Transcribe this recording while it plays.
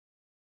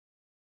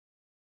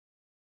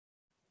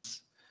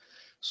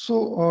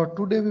So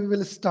today we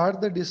will start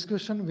the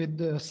discussion with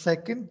the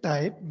second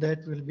type,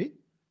 that will be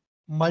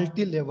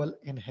multi-level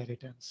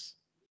inheritance.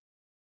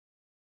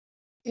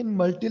 In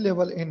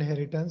multi-level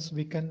inheritance,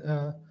 we can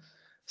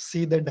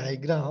see the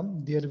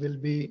diagram. There will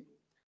be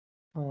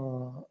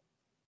uh,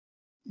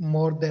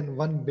 more than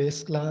one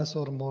base class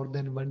or more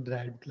than one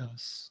derived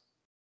class.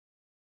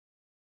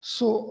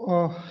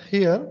 So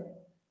here,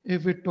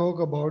 if we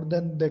talk about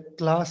then the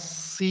class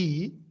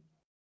C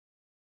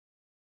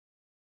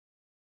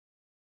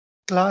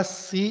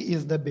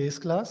is the base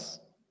class,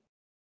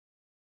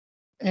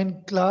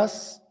 and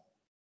class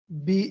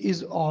B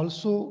is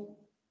also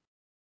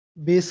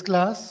base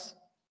class,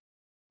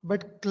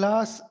 but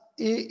class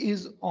A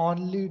is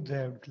only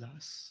derived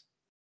class.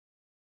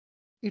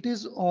 It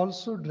is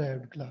also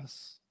derived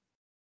class.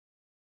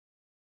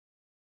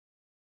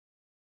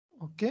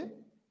 Okay,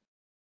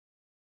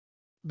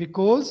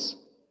 because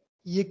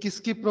ये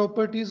किसकी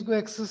properties को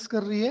access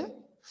कर रही है,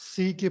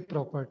 सी के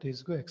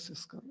properties को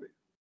access कर रही है.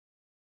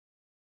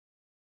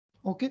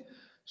 Okay,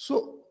 so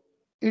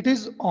it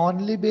is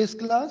only base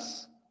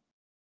class.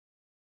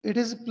 It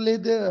is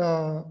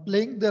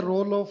playing the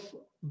role of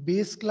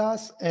base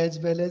class as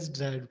well as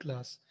derived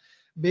class.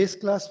 Base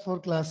class for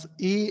class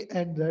A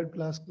and derived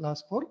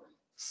class for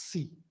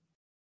C.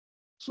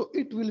 So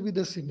it will be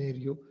the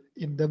scenario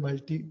in the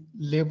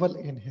multi-level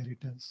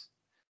inheritance.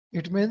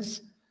 It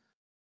means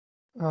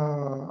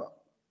uh,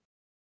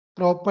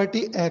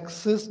 property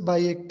accessed by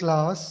a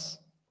class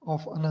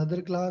of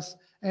another class,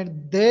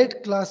 and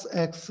that class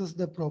access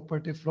the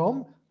property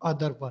from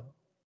other one.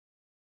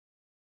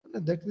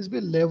 That will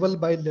be level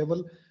by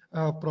level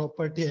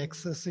property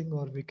accessing,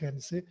 or we can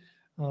say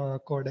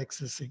code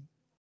accessing.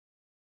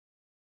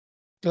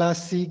 Class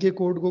C के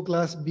code को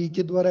class B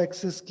के द्वारा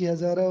access किया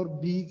जा रहा है, और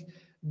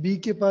B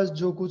के पास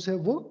जो कुछ है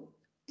वो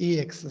ए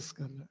एक्सेस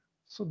कर रहा है.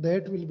 So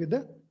that will be the,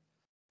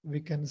 we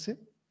can say,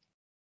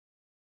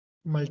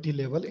 multi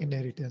level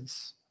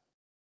inheritance.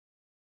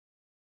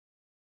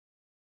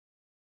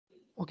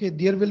 Okay,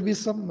 there will be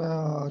some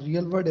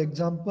real world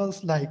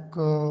examples like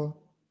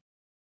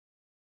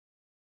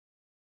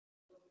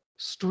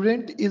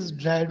student is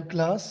derived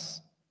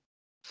class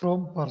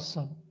from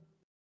person.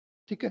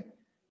 ठीक है,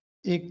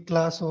 एक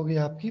क्लास हो गई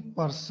आपकी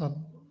पर्सन,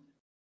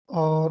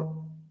 और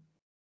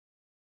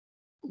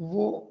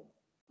वो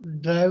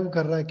ड्राइव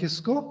कर रहा है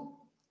किसको,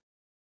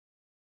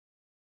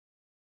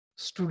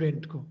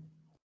 स्टूडेंट को.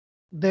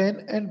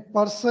 Then and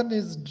person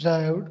is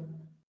derived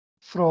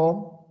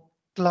from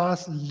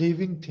class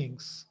living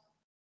things.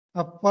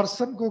 अब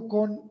पर्सन को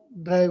कौन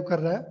ड्राइव कर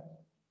रहा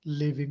है,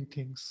 living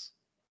things.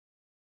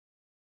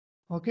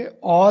 Okay,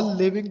 all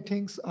living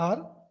things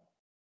are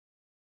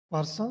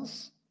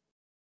persons,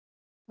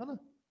 है ना.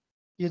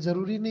 ये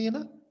जरूरी नहीं है ना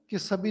कि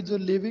सभी जो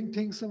लिविंग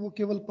थिंग्स है वो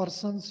केवल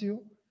पर्सन्स ही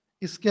हो,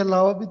 इसके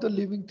अलावा भी तो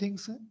लिविंग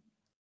थिंग्स है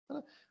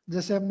ना.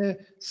 जैसे हमने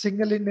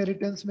सिंगल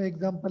इनहेरिटेंस में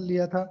एग्जांपल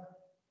लिया था,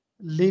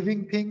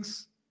 लिविंग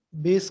थिंग्स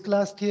बेस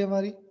क्लास थी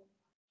हमारी,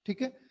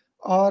 ठीक है,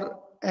 और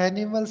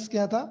एनिमल्स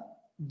क्या था,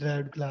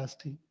 ड्राइव्ड क्लास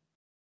थी.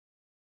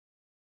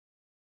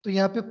 तो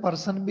यहाँ पे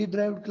पर्सन भी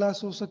ड्राइव्ड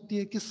क्लास हो सकती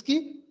है, किसकी,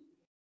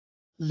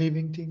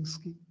 लिविंग थिंग्स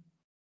की.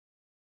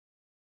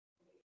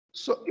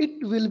 So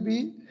it will be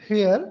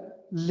here,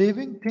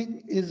 living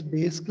thing is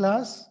base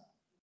class,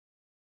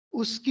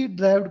 उसकी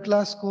ड्राइव्ड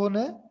क्लास कौन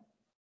है,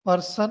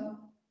 पर्सन,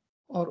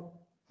 और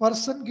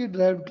पर्सन की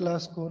ड्राइव्ड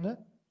क्लास कौन है,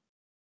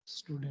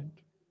 स्टूडेंट,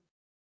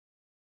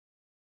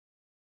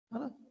 है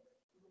ना.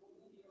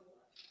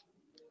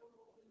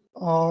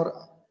 और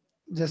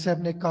जैसे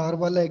हमने कार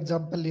वाला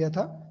एग्जांपल लिया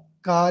था,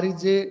 car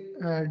is a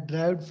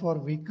derived for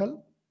vehicle,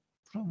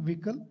 from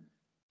vehicle,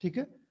 ठीक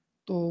है.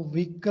 तो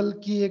व्हीकल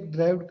की एक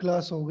ड्राइव्ड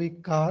क्लास हो गई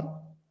कार.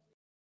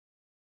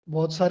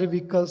 बहुत सारे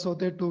व्हीकल्स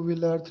होते हैं, two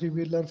wheeler, three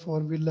wheeler,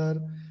 four wheeler,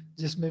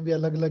 जिसमें भी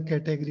अलग अलग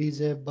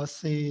कैटेगरीज है,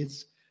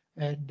 बसेज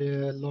एंड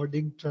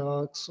लोडिंग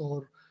ट्रक्स,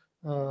 और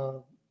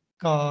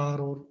कार,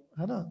 और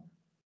है ना,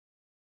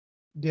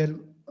 there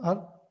are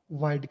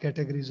wide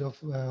categories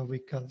of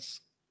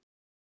vehicles.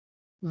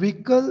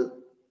 Vehicle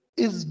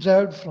is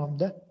derived from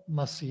the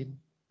machine.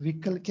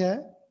 Vehicle क्या है,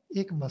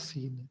 एक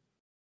मशीन है.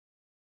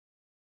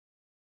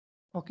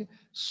 Okay,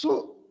 so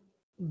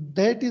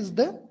that is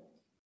the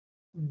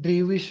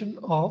derivation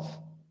of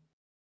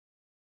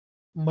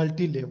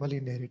multi level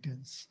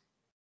inheritance.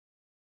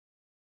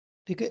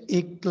 ठीक है,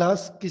 एक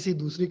क्लास किसी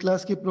दूसरी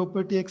क्लास की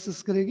प्रॉपर्टी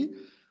एक्सेस करेगी,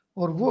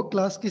 और वो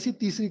क्लास किसी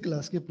तीसरी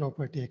क्लास की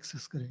प्रॉपर्टी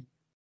एक्सेस करेगी,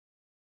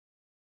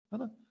 है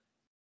ना.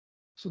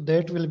 So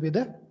that will be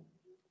the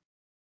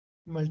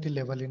multi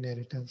level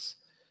inheritance.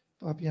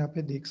 तो आप यहाँ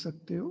पे देख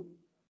सकते हो,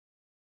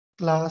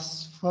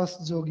 क्लास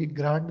फर्स्ट जो होगी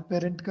ग्रैंड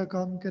पेरेंट का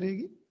काम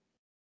करेगी,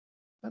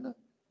 है ना.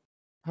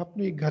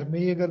 अपने घर में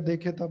ही अगर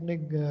देखें तो अपने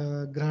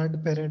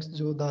ग्रैंड पेरेंट्स,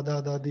 जो दादा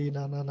दादी,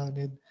 नाना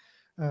नानी,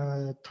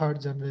 third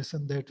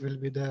generation, that will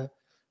be the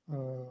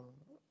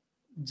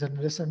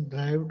generation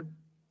derived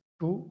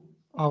to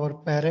our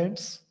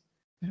parents,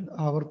 and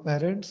our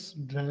parents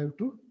drive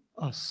to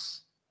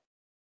us.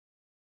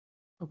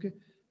 Okay,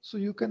 so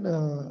you can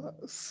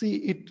see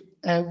it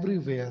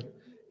everywhere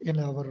in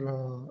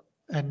our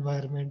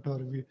environment, or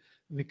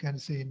we can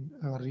say in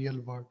real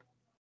world.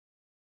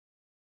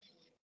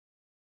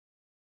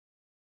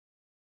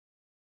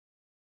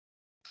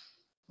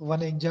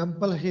 One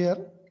example here.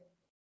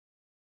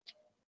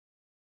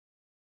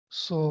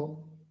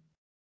 So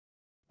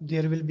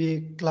there will be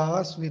a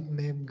class with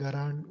name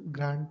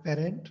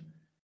grandparent,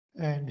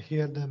 and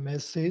here the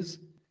message,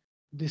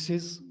 this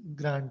is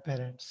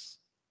grandparents.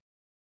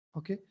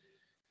 Okay.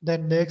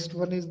 Then next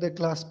one is the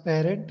class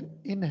parent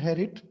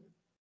inherit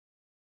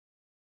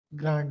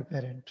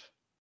grandparent.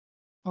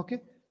 Okay,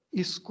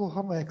 इसको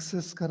हम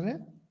access कर रहे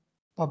हैं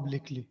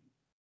publicly.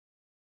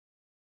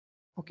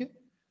 Okay,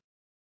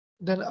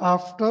 then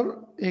after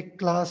a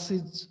class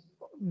is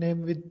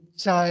named with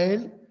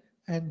child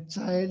and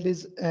child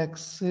is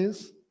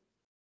access,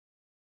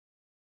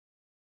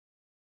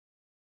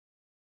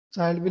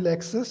 child will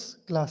access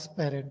class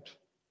parent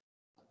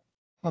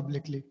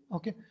publicly.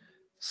 Okay,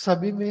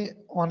 सभी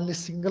में only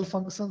single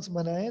functions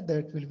बनाए,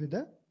 that will be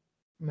the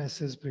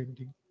message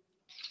printing.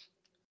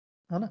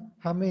 है ना,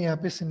 हमें यहाँ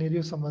पे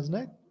सिनेरियो समझना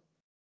है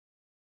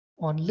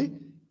ओनली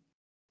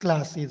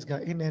क्लासेस का,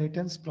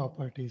 इनहेरिटेंस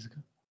प्रॉपर्टीज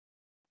का.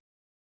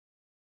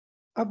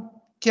 अब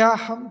क्या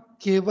हम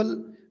केवल,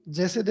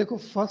 जैसे देखो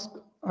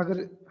फर्स्ट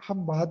अगर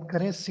हम बात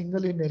करें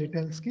सिंगल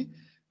इनहेरिटेंस की,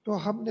 तो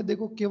हमने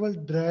देखो केवल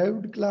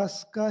ड्राइव्ड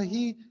क्लास का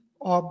ही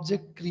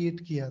ऑब्जेक्ट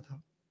क्रिएट किया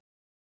था.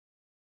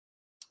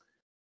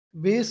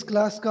 बेस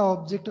क्लास का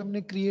ऑब्जेक्ट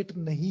हमने क्रिएट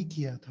नहीं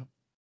किया था.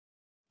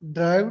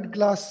 ड्राइव्ड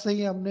क्लास से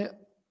ही हमने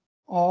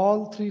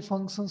ऑल थ्री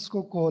फंक्शंस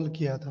को कॉल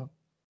किया था,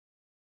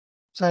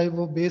 चाहे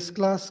वो बेस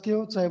क्लास के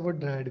हो चाहे वो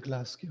ड्राइव्ड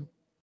क्लास के हो.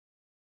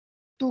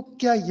 तो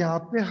क्या यहाँ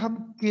पे हम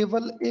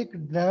केवल एक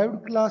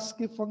ड्राइव्ड क्लास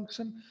के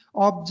फंक्शन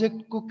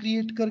ऑब्जेक्ट को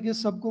क्रिएट करके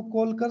सबको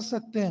कॉल कर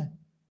सकते हैं?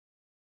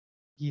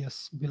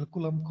 यस,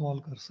 बिल्कुल हम कॉल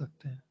कर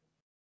सकते हैं.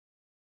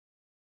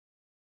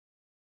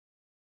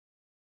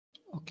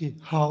 Okay,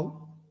 how?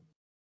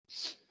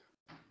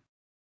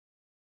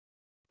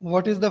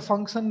 What is the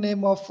function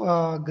name of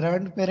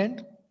grand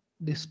parent?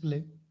 Display.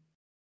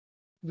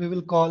 We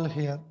will call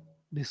here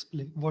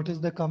display. What is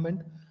the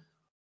comment?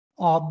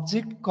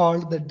 Object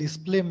called the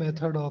display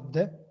method of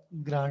the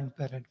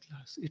grandparent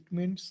class. It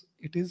means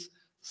it is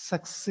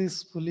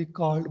successfully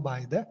called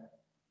by the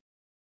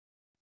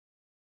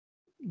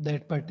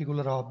that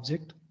particular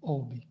object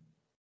OB.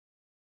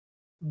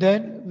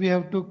 Then we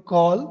have to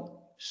call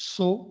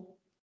show,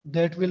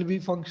 that will be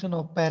function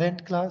of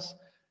parent class.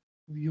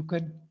 You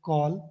can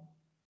call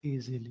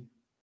easily.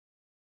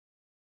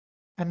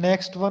 And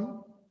next one,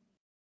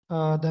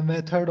 the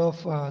method of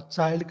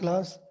child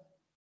class,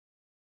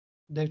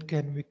 that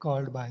can be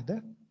called by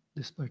the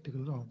this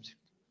particular object.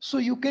 So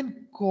you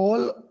can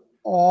call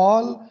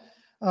all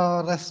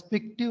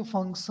respective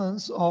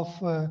functions of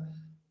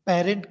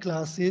parent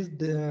classes.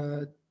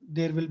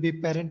 There will be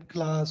parent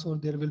class or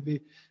there will be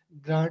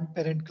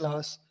grandparent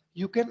class.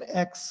 You can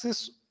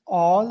access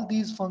all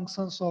these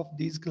functions of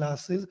these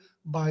classes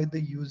by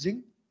the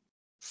using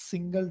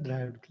single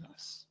derived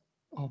class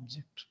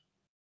object.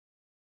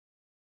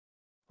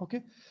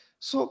 Okay,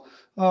 so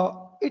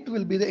it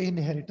will be the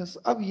inheritance.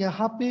 अब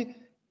यहाँ पे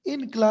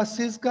इन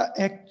classes का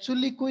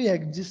actually कोई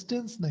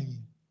existence नहीं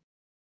है.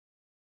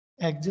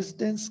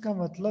 Existence का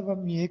मतलब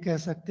हम ये कह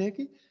सकते हैं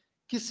कि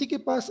किसी के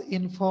पास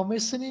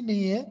इंफॉर्मेशन ही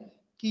नहीं है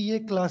कि ये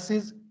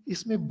क्लासेस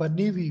इसमें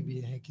बनी हुई भी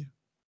है क्या.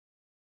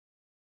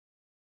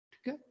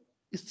 ठीक है,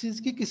 इस चीज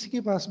की किसी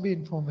के पास भी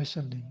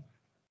इंफॉर्मेशन नहीं.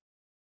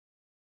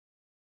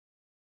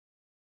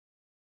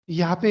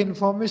 यहाँ पे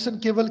इंफॉर्मेशन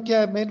केवल क्या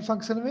है मेन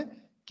फंक्शन में,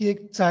 कि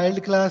एक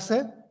चाइल्ड क्लास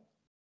है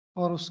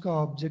और उसका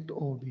ऑब्जेक्ट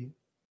ओ भी है.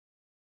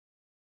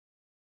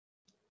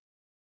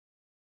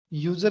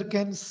 User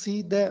can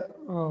see the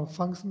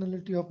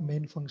functionality of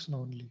main function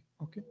only.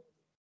 Okay,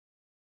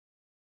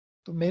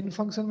 तो मेन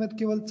फंक्शन में तो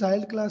केवल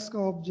चाइल्ड क्लास का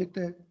ऑब्जेक्ट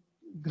है,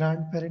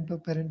 ग्रैंड पेरेंट और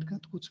पेरेंट का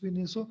तो कुछ भी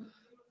नहीं. So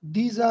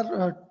these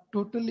are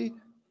totally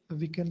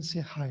we can say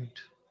hide.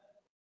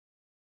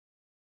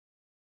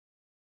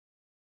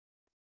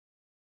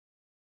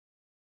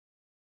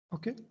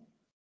 Okay,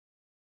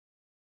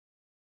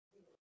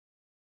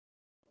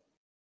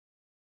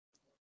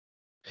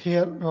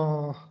 here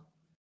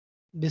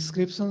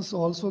descriptions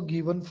also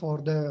given for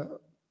the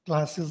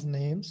classes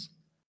names.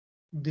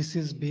 This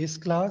is base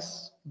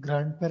class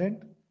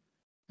grandparent,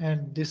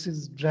 and this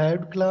is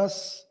derived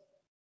class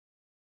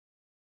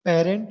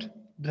parent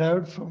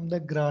derived from the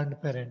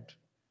grandparent.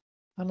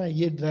 है ना,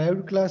 ये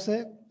derived class है,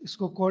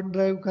 इसको कौन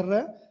drive कर रहा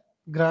है?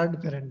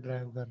 Grand parent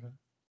drive कर रहा है.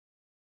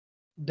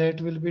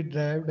 That will be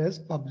derived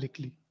as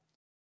publicly.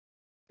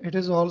 It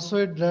is also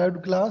a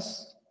derived class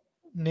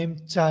name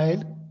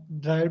child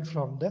derived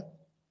from the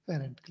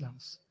parent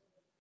class.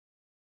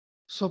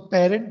 So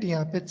parent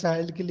यहाँ पे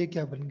चाइल्ड के लिए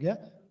क्या बन गया?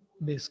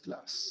 Base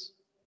class.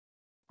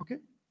 Okay,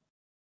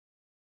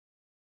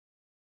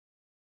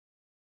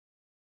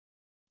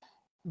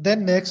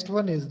 then next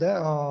one is the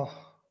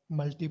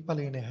multiple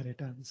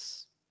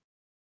inheritance.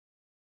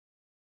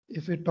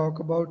 If we talk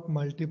about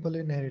multiple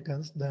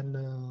inheritance, then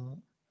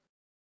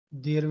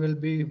there will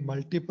be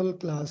multiple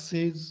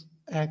classes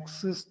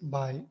accessed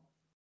by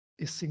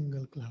a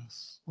single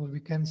class, or we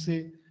can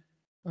say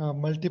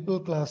multiple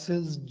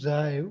classes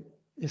drive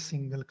a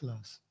single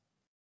class.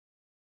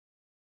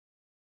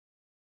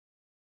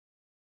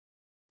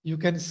 You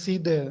can see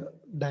the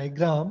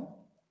diagram.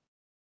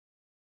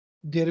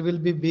 There will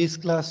be base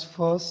class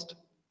first,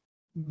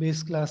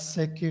 base class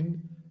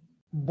second.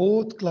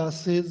 Both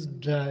classes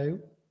drive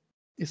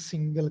a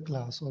single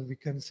class, or we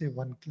can say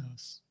one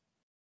class.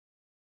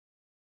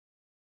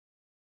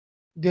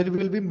 There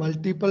will be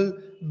multiple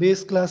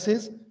base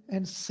classes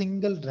and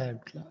single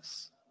derived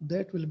class.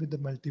 That will be the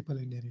multiple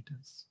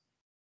inheritance.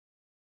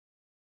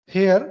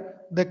 Here,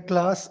 the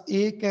class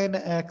A can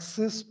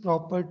access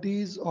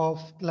properties of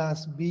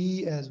class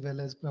B as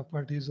well as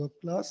properties of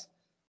class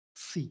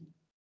C.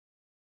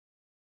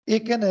 A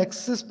can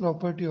access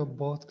property of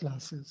both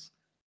classes,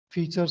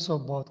 features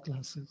of both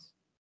classes.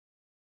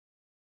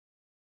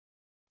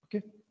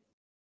 Okay.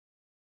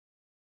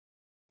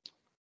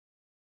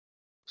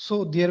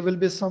 So there will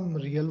be some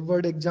real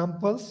world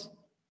examples.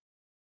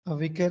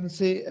 We can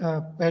say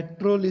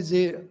petrol is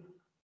a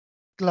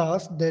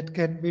class that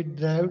can be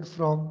derived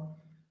from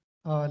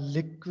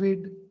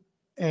liquid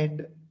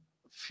and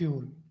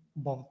fuel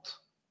both.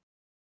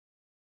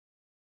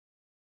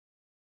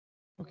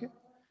 Okay.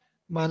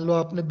 मान लो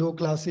आपने दो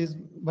classes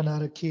बना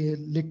रखी है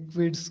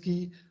liquids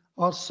की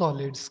और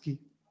solids की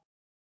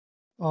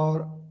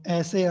और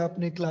ऐसे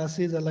आपने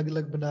क्लासेस अलग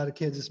अलग बना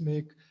रखी है जिसमें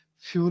एक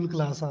फ्यूल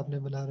क्लास आपने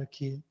बना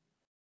रखी है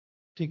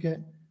ठीक है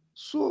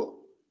सो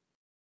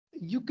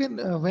you can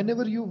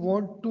whenever you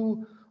want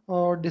to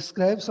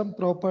describe some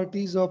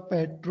properties of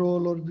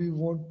petrol or we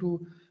want to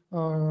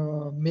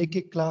make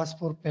a class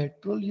for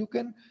petrol you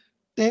can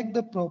take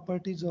the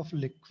properties of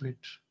liquid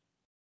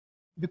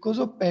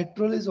because of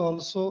petrol is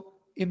also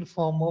in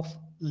form of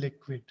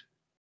liquid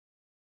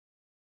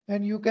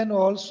and you can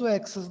also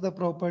access the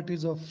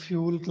properties of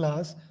fuel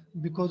class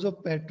because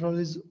of petrol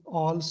is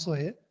also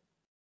a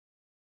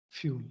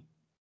fuel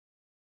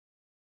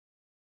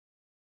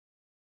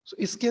so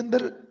इसके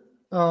अंदर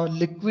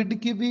liquid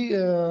की भी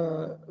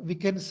we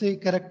can say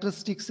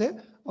characteristics है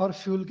और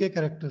fuel के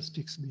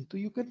characteristics भी तो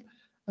you can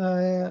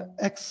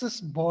access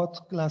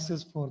both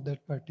classes for that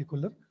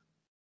particular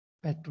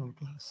petrol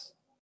class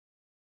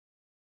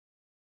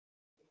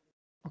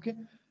okay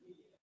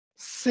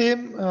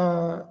same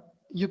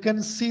you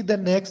can see the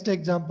next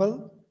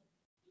example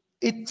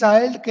a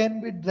child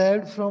can be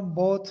derived from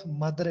both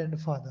mother and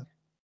father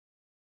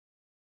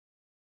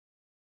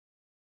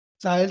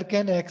child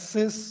can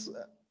access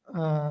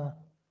uh,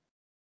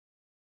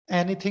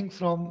 anything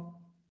from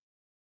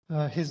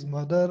his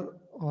mother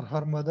or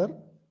her mother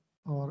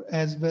or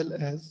as well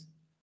as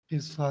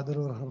his father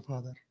or her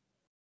father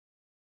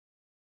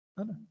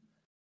है ना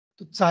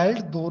तो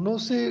child दोनों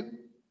से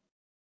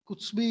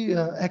कुछ भी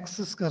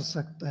access कर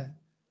सकता है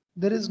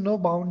देर इज नो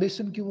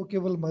बाउंडेशन कि वो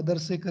केवल मदर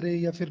से करे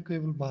या फिर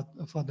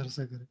केवल फादर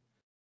से करे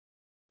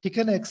he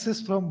can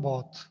access from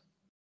both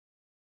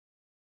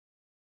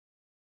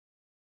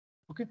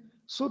okay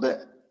so the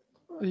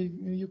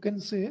you can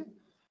say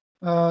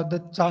the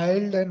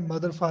child and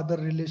mother father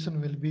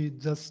relation will be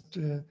just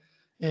an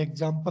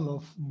example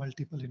of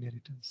multiple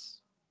inheritance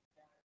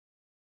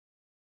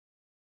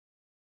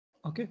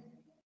okay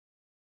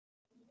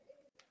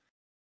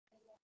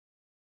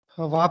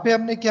वहां पे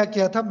हमने क्या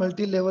किया था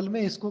मल्टी लेवल में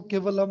इसको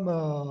केवल हम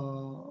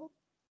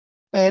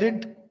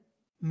पेरेंट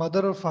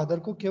मदर और फादर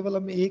को केवल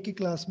हम एक ही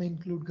क्लास में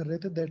इंक्लूड कर रहे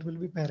थे that will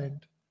be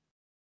parent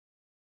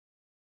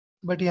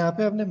but यहाँ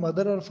पे हमने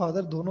मदर और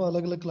फादर दोनों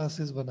अलग अलग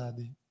क्लासेस बना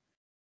दी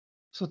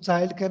सो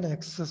child can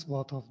access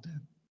both of them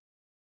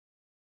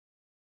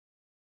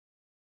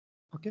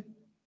okay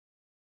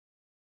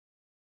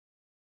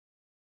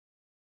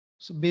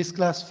so base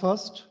class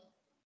first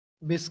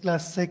base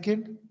class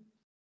second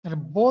and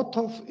both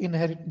of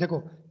inherit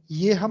देखो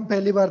ये हम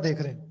पहली बार देख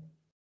रहे हैं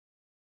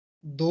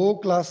दो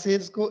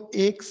क्लासेस को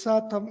एक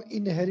साथ हम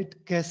इनहेरिट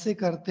कैसे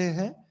करते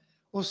हैं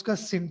उसका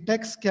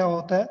सिंटेक्स क्या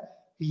होता है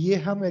ये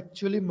हम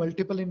एक्चुअली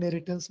मल्टीपल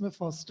इनहेरिटेंस में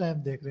फर्स्ट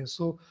टाइम देख रहे हैं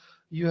so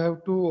you have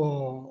to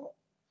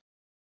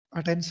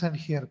attention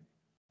here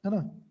है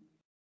ना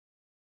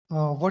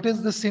what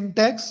is the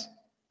syntax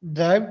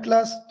drive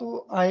class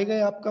तो आएगा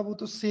ही आपका वो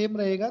तो सेम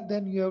रहेगा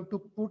then you have to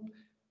put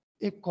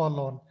A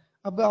colon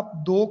अब आप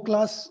दो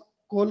क्लास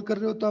कॉल कर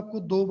रहे हो तो आपको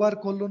दो बार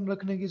कॉलन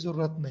रखने की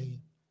जरूरत नहीं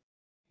है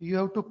you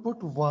have to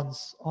put once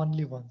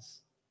only once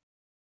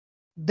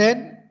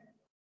then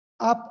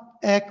आप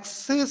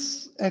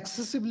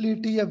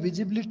एक्सेसिबिलिटी या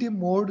विजिबिलिटी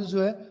मोड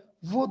जो है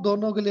वो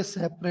दोनों के लिए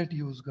सेपरेट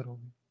यूज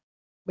करोगे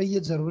भाई ये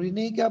जरूरी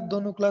नहीं कि आप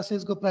दोनों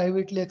क्लासेस को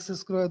प्राइवेटली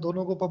एक्सेस करो या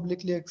दोनों को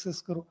पब्लिकली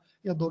एक्सेस करो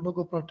या दोनों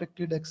को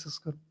प्रोटेक्टेड एक्सेस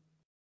करो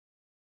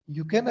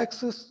you can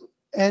access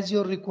as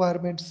your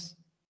requirements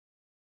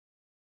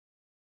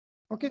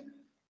okay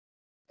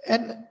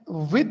and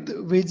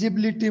with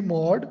visibility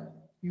mode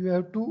you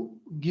have to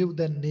give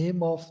the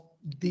name of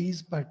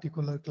these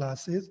particular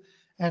classes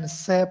and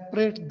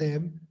separate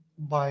them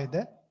by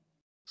the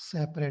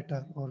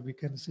separator or we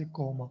can say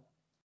comma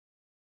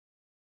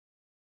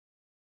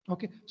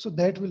okay so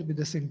that will be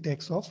the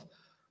syntax of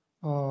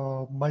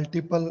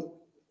multiple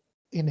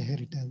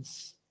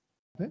inheritance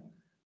पे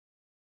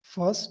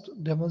first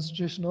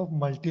demonstration of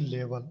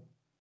multi-level.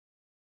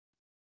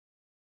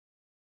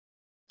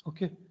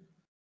 Okay,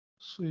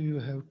 so you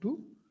have to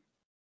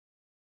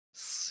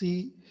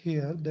see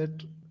here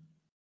that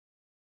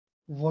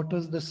what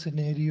is the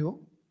scenario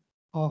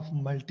of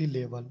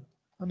multi-level,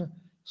 है ना.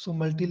 So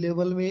multi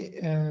level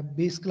में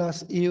base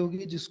class ए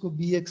होगी जिसको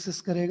B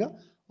access करेगा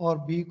और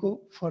B को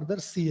further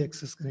सी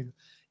access करेगा.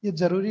 ये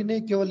जरूरी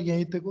नहीं केवल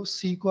यहीं तक हो,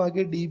 सी को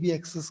आगे डी भी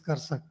एक्सेस कर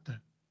सकता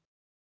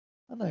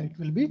है ना. It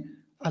will be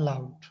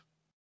allowed.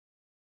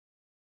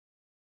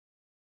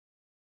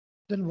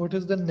 Then what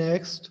is the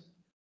next?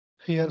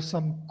 Here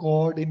some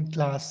code in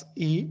class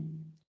A.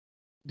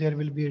 There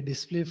will be a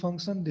display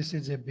function. This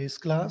is a base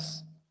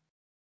class.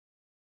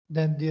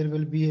 Then there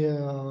will be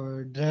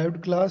a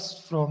derived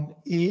class from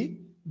A,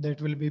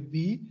 that will be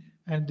B,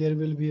 and there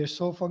will be a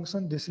show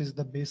function. This is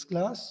the base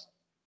class.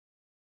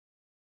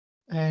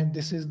 And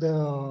this is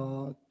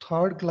the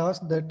third class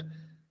that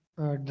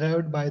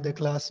derived by the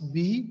class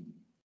B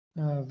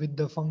with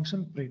the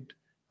function print.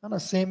 है ना.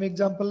 Same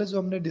example है जो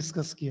हमने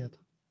discuss किया था.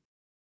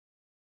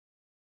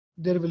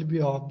 There will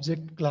be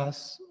object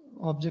class,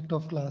 object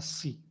of class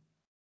C,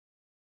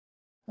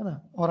 है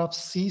ना. और आप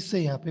C से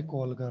यहाँ पे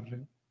कॉल कर रहे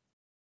हो.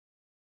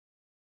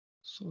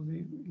 So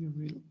you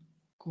will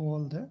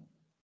call the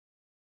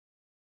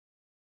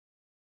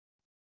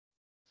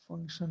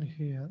function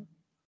here.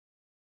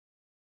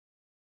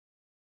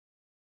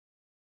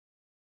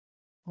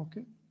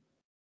 Okay.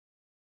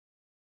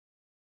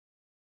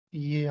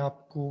 ये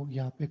आपको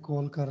यहाँ पे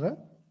कॉल कर रहा है.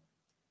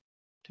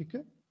 ठीक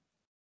है.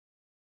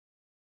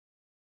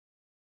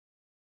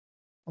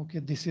 Okay,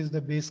 this is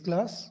the base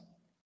class.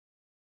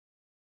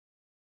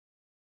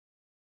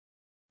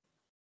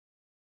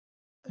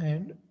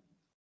 And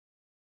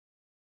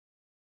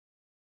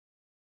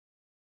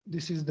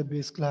this is the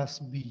base class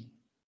B.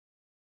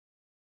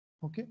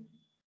 Okay.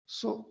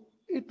 So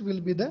it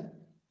will be the,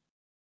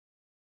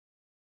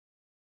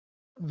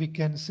 we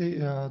can say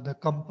the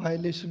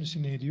compilation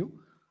scenario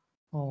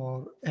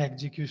or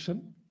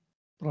execution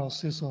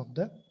process of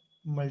the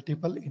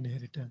multiple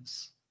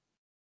inheritance.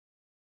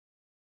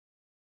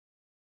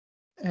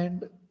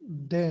 And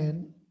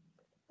then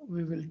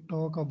we will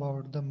talk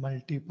about the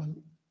multiple.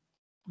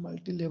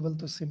 Multi-level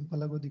तो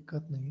simple है, कोई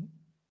दिक्कत नहीं.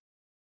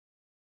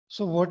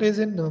 So what is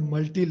in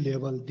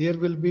multi-level? There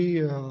will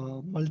be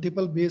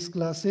multiple base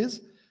classes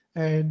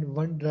and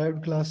one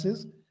derived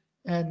classes,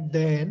 and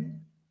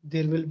then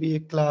there will be a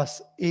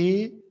class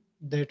A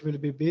that will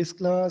be base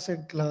class,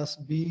 and class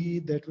B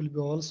that will be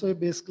also a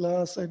base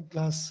class, and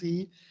class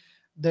C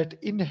that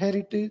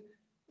inherit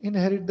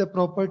the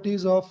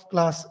properties of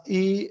class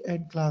A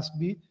and class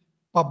B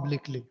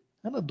publicly.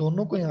 है ना.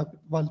 दोनों को यहाँ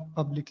पे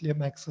publicly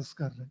हम access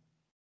कर रहे हैं.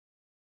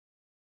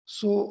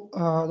 So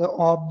the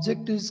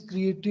object is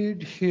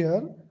created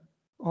here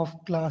of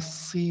class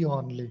C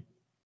only.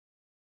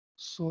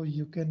 So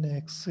you can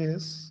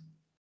access,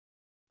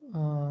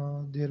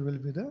 there will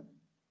be the,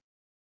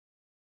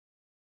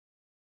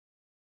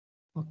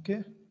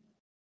 okay.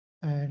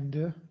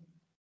 And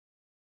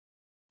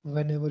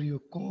whenever you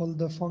call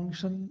the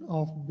function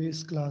of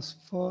base class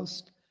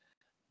first,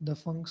 the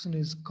function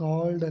is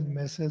called and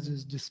message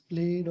is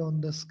displayed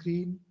on the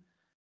screen.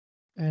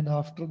 And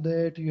after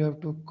that you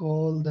have to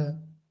call the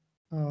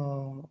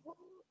uh,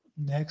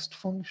 next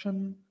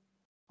function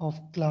of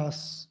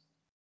class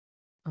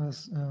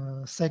as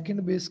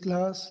second base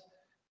class,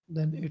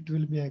 then it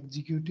will be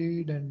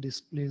executed and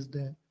displays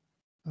the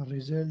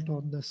result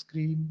on the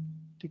screen.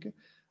 ठीक है.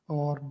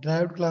 और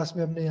derived class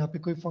में हमने यहाँ पे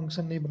कोई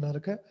function नहीं बना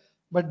रखा है,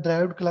 but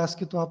derived class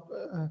की तो आप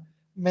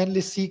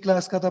mainly C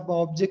class का तो आप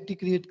object ही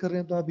create कर रहे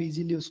हैं तो आप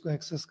easily उसको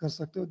access कर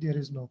सकते हो. There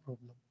is no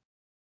problem.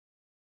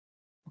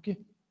 Okay.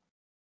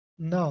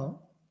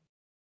 Now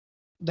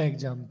the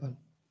example.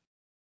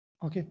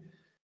 Okay.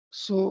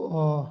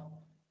 So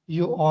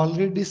you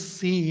already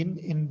seen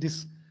in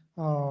this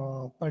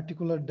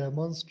particular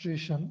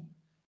demonstration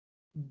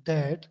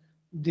that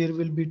there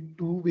will be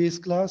two base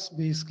class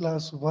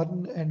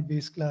 1 and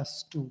base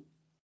class 2.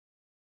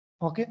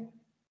 Okay.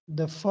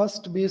 The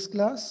first base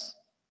class,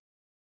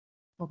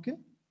 okay,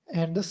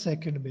 and the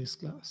second base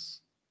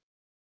class.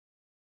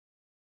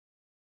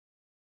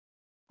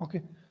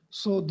 Okay.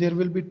 So there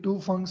will be two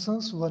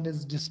functions. One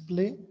is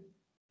display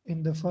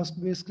in the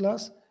first base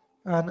class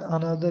and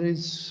another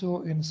is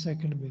show in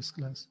second base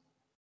class.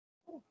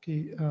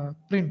 Okay,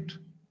 print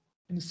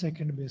in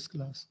second base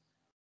class,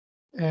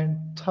 and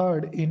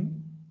third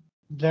in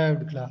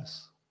derived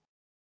class.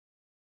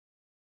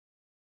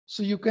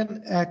 So you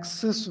can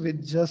access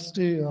with just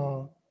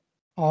a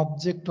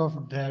object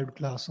of derived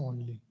class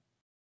only.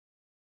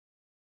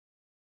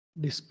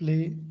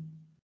 Display,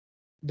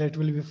 that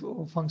will be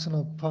a function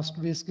of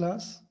first base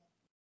class.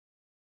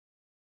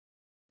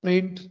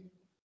 Print,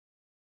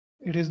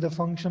 it is the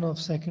function of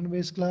second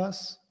base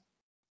class.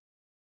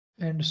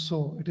 And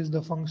so it is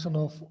the function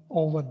of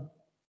O1,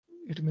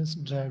 it means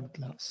derived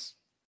class.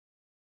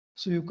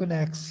 So you can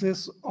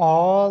access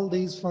all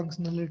these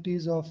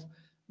functionalities of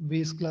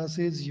base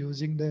classes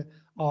using the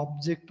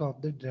object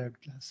of the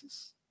derived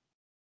classes.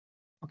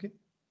 Okay.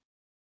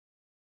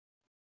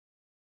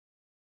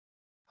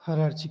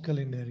 hierarchical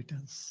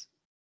inheritance.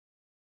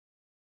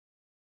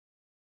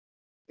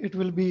 It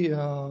will be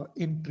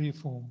in tree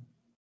form.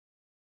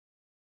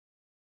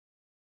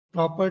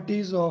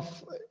 Properties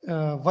of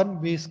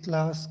one base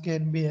class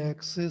can be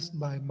accessed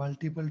by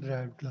multiple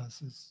derived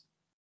classes,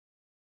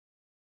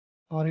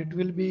 or it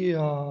will be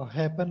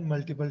happen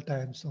multiple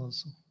times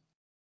also.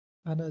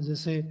 है ना,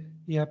 जैसे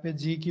यहाँ पे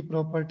जी की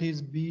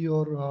properties B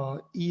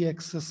और ई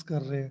access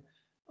कर रहे हैं,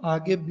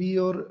 आगे बी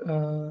और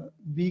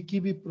बी की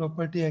भी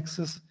प्रॉपर्टी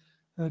एक्सेस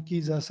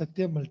की जा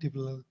सकती है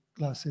मल्टीपल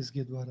क्लासेस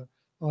के द्वारा,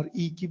 और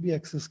ई की भी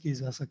एक्सेस की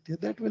जा सकती है.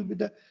 That will be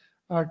the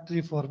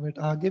tree format.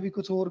 आगे भी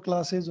कुछ और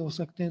क्लासेस हो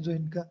सकते हैं जो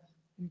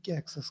इनके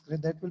एक्सेस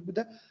करें. That will be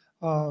the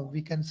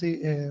we can say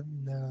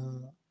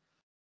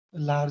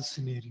large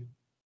scenario.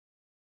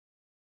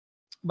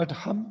 But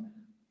हम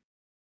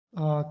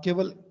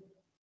केवल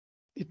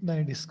इतना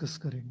ही डिस्कस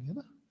करेंगे, है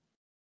ना.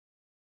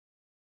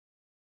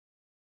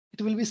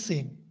 इट विल बी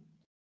सेम,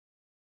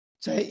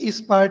 चाहे इस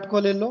पार्ट को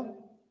ले लो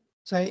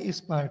चाहे इस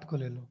पार्ट को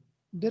ले लो.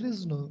 There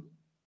is no,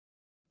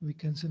 we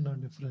can say no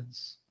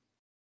difference.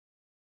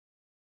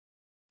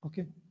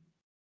 Okay.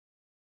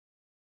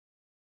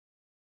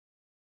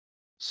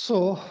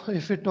 So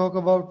if we talk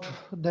about,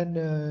 then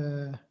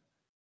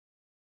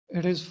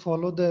it is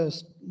follow the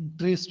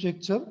tree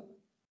structure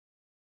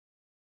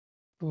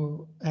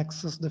to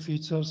access the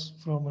features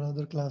from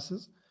another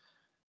classes.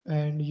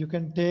 And you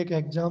can take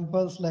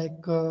examples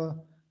like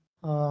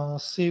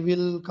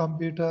civil,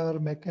 computer,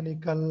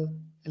 mechanical,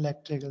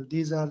 electrical.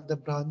 These are the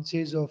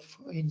branches of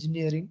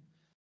engineering.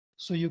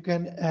 So you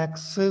can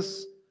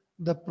access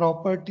the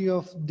property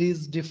of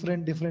these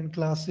different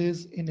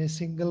classes in a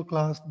single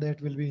class,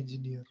 that will be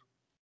engineer.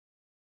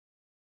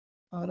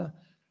 और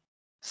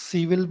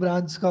civil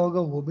branch का होगा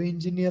वो भी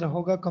engineer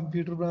होगा,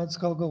 computer branch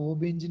का होगा वो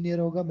भी इंजीनियर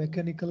होगा,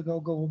 मैकेनिकल का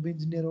होगा वो भी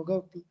इंजीनियर होगा,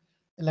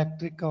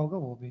 इलेक्ट्रिक का होगा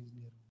वो भी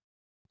इंजीनियर होगा.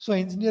 So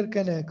engineer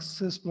can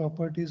access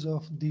properties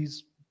of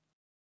these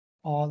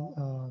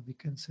all, we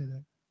can say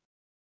that,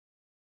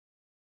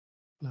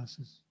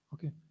 classes.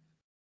 Okay.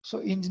 So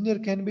engineer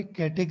can be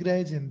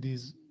categorized in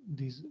these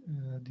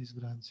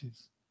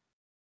branches.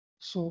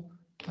 So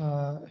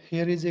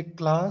here is a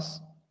class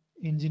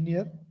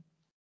engineer.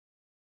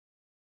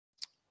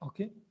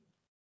 Okay.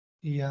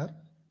 Here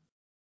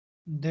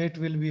that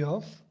will be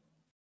of,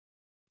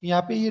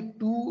 यहाँ पे ये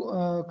two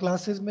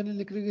classes मैंने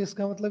लिख रही है,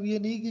 इसका मतलब ये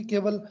नहीं कि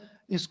केवल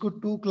इसको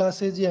टू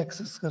क्लासेज ही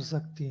एक्सेस कर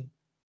सकती हैं.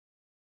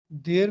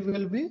 There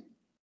will be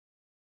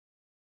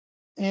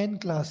N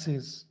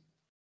classes,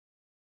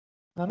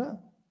 है ना,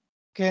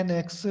 can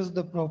access the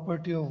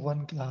property of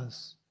one class.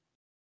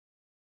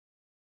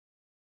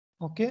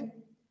 Okay.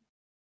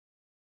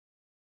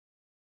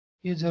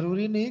 ये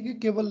जरूरी नहीं कि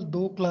केवल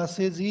दो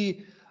क्लासेज ही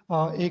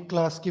एक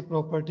क्लास की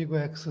प्रॉपर्टी को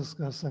एक्सेस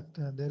कर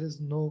सकते हैं. There is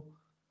no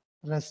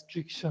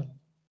restriction.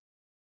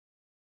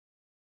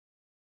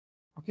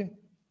 Okay.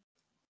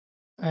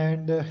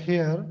 And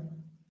here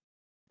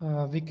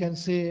we can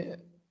say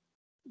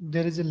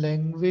there is a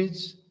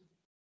language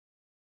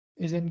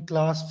is in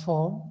class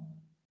form.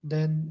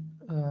 Then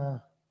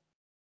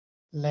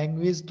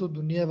language तो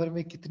दुनिया भर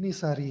में कितनी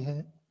सारी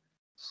है.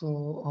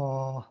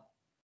 So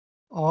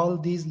all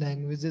these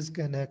languages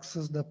can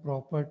access the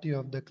property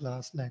of the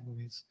class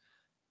language,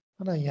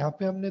 है ना. यहाँ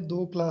पे हमने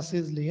दो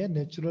क्लासेस लिए,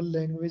 natural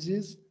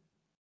languages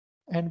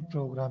and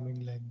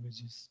programming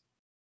languages.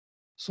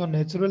 So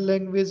natural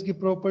language की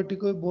प्रॉपर्टी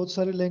को बहुत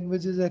सारे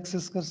लैंग्वेजेस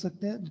एक्सेस कर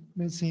सकते हैं,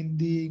 means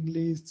Hindi,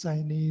 English,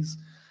 Chinese,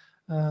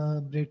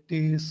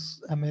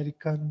 British,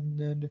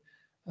 American and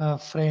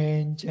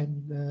French,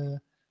 and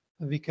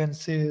we can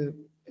say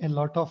a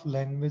lot of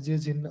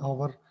languages in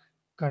our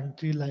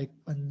country like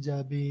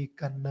Punjabi,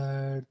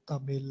 Kannada,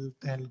 Tamil,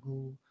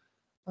 Telugu,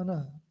 है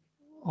ना.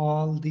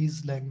 All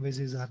these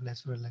languages are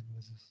natural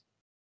languages.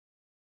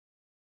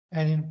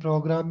 And in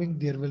programming,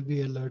 there will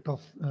be a lot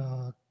of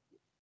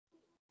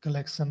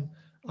collection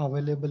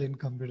available in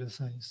computer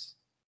science.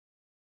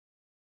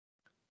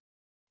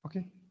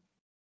 Okay.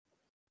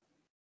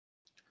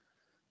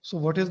 So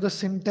what is the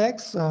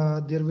syntax?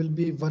 There will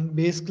be one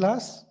base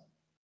class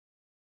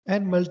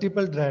and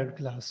multiple derived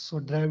class. So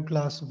derived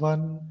class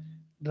 1,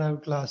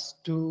 derived class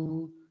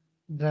 2,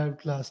 derived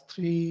class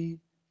 3,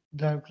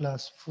 derived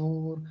class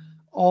 4.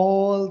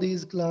 All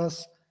these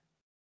class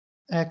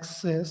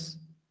access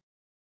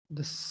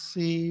the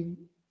same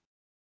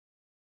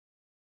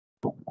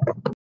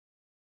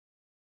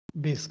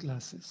base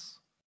classes.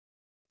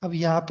 अब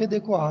यहाँ पे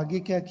देखो आगे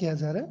क्या किया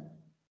जा रहा है,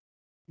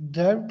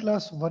 derived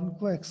class 1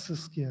 को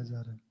एक्सेस किया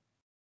जा रहा है.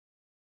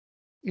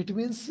 इट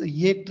मीन्स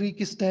ये ट्री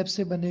किस टाइप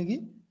से बनेगी.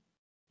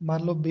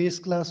 मान लो बेस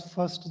क्लास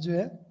फर्स्ट जो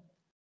है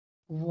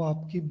वो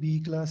आपकी बी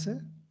क्लास है,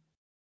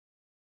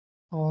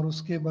 और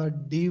उसके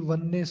बाद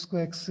D1 ने इसको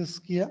एक्सेस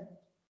किया,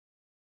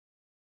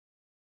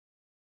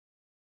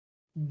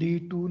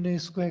 D2 ने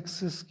इसको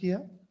एक्सेस किया,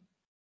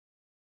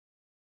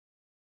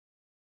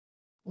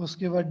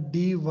 उसके बाद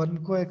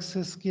D1 को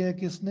एक्सेस किया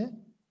किसने,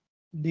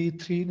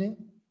 D3 ने,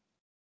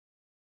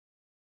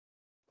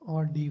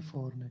 और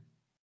D4 ने.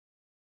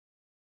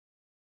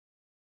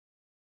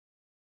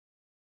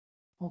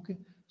 Okay,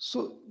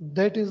 so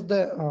that is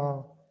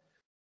the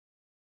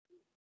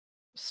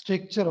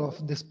structure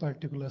of this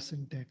particular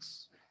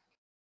syntax.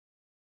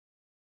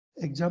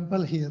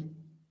 Example here,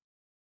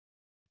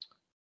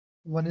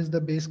 one is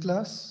the base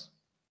class.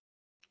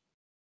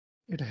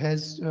 It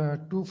has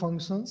two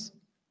functions,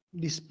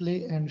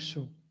 display and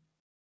show.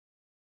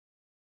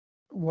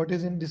 What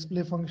is in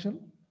display function?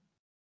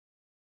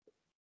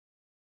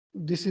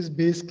 This is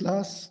base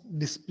class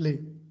display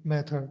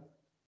method,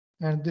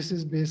 and this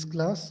is base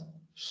class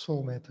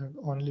show method.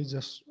 Only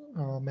just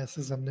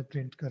message हमने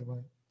print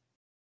करवाए.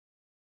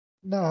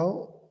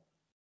 Now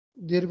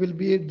there will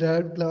be a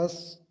derived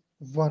class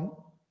one,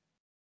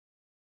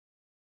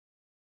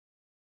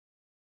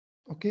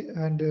 okay,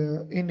 and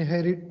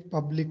inherit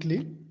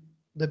publicly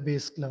the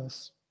base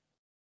class,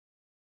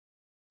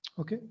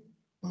 okay,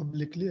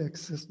 publicly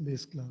access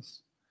base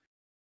class,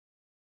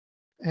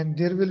 and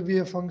there will be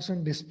a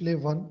function display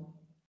one.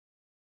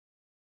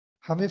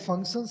 हमें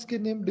functions के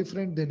name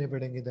different देने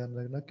पड़ेंगे, ध्यान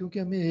रखना, क्योंकि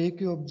हमें एक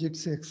ही object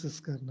से एक्सेस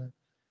करना है.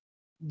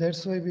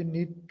 That's why we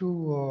need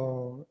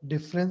to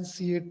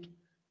differentiate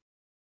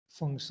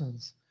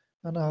functions,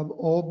 है ना. अब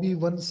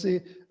OB1 से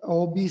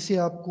OB से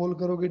आप कॉल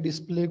करोगे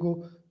डिस्प्ले को,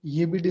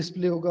 ये भी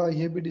डिस्प्ले होगा,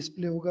 ये भी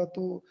डिस्प्ले होगा,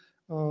 तो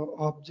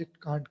ऑब्जेक्ट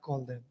कांट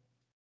कॉल देम.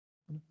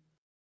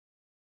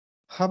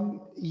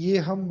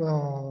 हम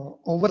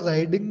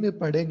ओवरराइडिंग में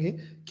पढ़ेंगे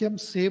कि हम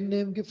सेम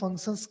नेम के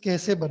फंक्शंस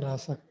कैसे बना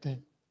सकते हैं,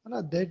 है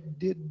ना.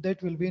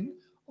 That will be in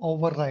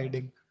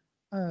overriding.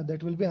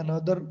 That will be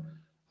another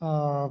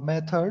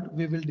method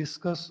we will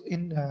discuss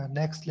in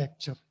next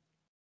lecture.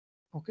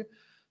 Okay,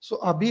 सो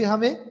अभी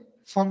हमें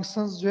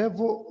फंक्शंस जो है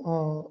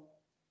वो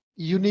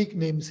यूनिक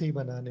नेम से ही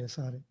बनाने हैं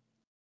सारे.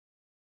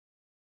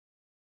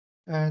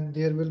 And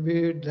there will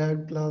be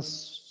derived class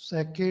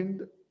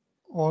second,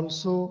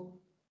 also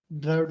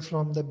derived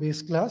from the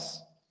base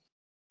class,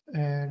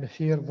 and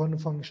here one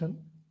function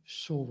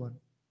show one.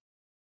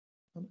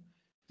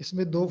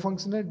 इसमें दो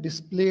फंक्शन है,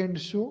 display and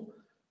show.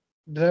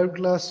 derived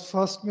class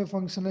first में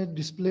फंक्शन है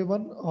डिस्प्ले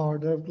वन, और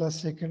derived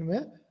class सेकंड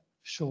में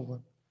show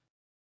one.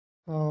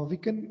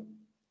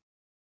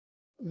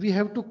 We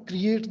have to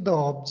create the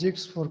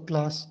objects for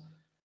class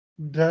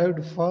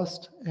derived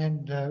first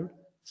and derived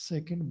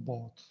second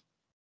both.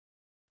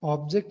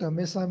 Object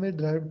हमेशा हमें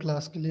derived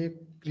class के लिए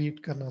create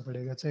करना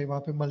पड़ेगा, चाहे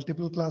वहां पे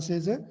मल्टीपल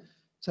क्लासेज है,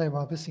 चाहे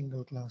वहां पे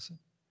सिंगल क्लास है.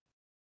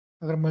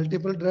 अगर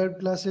मल्टीपल ड्राइव्ड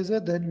क्लासेज है,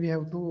 then we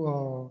have to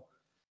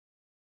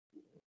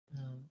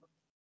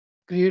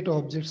create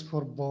objects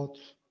for both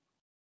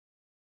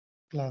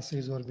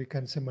classes, or we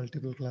can say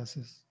multiple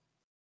classes.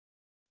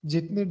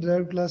 जितनी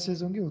ड्राइव्ड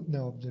क्लासेस होंगे उतने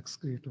ऑब्जेक्ट्स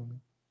क्रिएट होंगे.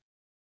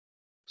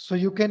 So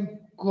you can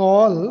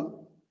call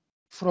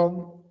from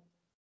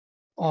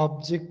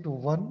object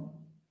one.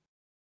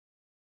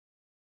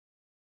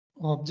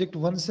 Object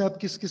one से आप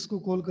किस किस को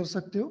कॉल कर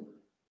सकते हो?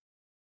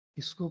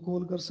 इसको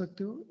कॉल कर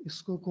सकते हो,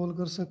 इसको कॉल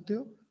कर सकते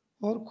हो,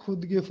 और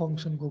खुद के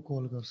फंक्शन को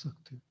कॉल कर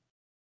सकते हो.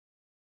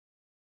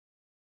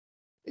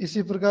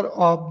 इसी प्रकार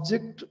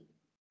ऑब्जेक्ट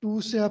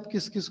टू से आप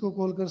किस किस को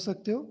कॉल कर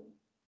सकते हो?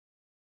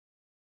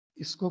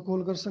 इसको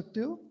कॉल कर सकते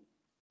हो,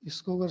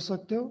 इसको कर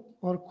सकते हो,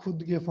 और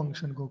खुद के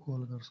फंक्शन को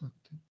कॉल कर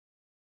सकते हो.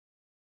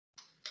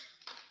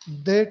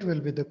 That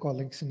will be the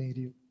calling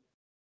scenario.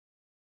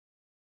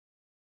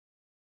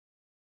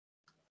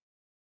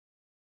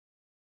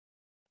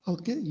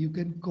 Okay, you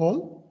can call.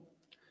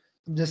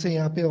 जैसे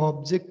यहाँ पे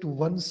ऑब्जेक्ट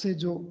वन से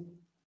जो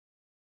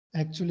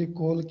एक्चुअली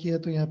कॉल किया,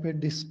 तो यहाँ पे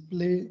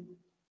डिस्प्ले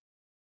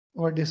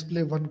और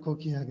डिस्प्ले वन को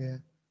किया गया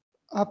है.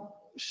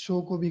 आप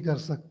शो को भी कर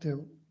सकते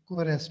हो,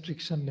 कोई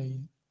रेस्ट्रिक्शन नहीं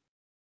है,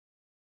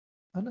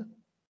 है ना.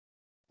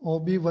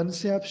 ओबी वन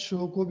से आप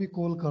शो को भी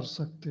कॉल कर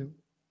सकते हो,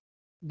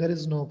 देयर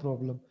इज नो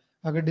प्रॉब्लम.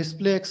 अगर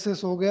डिस्प्ले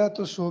एक्सेस हो गया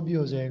तो शो भी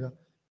हो जाएगा,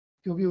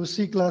 क्योंकि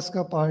उसी क्लास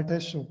का पार्ट है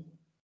शो.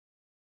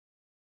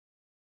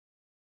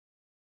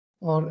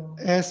 और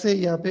ऐसे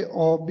यहाँ पे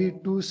ओबी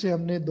टू से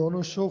हमने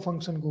दोनों शो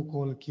फंक्शन को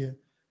कॉल किया,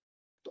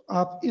 तो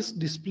आप इस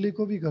डिस्प्ले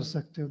को भी कर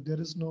सकते हो,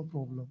 there is no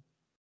problem.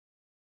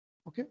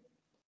 Okay,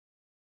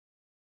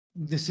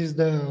 this is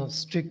the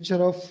structure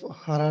of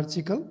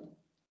hierarchical,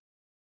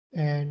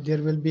 and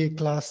there will be a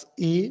class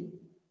A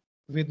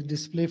with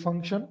display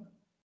function,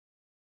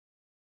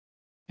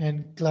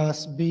 and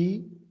class B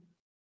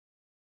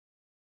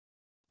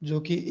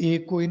जो कि A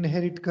को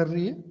inherit कर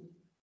रही है,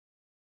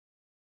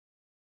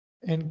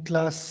 and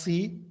class C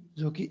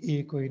जो कि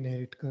A को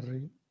inherit कर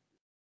रही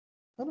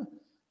है ना.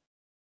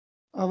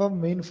 अब हम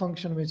मेन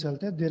फंक्शन में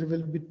चलते हैं. There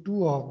will be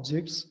two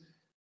objects,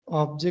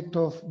 object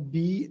of B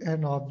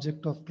and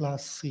object of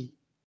class C.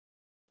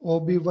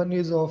 OB1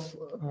 is of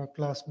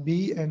class B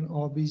and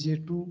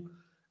OBJ2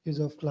 is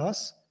of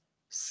class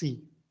C.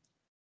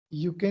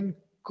 You can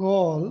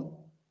call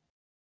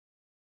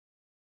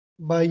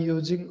by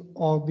using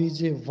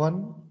OBJ1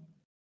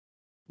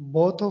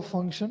 both of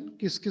function.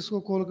 किस किस को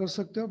call कर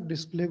सकते हो? आप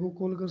display को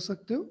call कर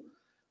सकते हो,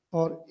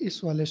 और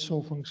इस वाले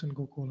शो फंक्शन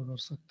को कॉल कर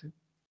सकते हो.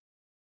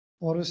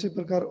 और उसी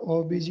प्रकार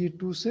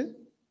OBJ2 से,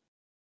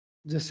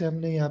 जैसे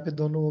हमने यहाँ पे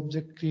दोनों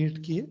ऑब्जेक्ट क्रिएट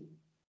किए,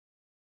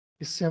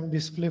 इससे हम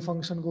डिस्प्ले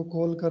फंक्शन को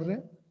कॉल कर रहे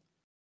हैं,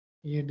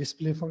 ये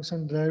display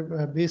function drive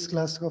base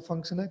class का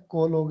फंक्शन है,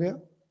 कॉल हो गया।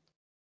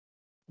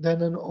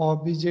 देन हम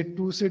ऑब्जेक्ट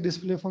 2 से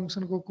डिस्प्ले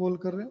फंक्शन को कॉल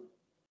कर रहे हैं,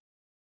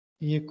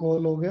 ये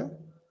कॉल हो गया,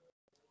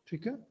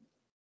 ठीक है,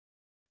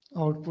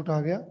 आउटपुट आ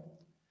गया।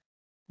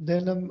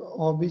 देन हम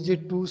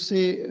ऑब्जेक्ट 2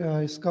 से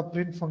इसका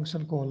प्रिंट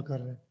फंक्शन कॉल कर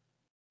रहे हैं,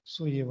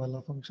 सो ये वाला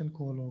फंक्शन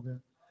कॉल हो गया।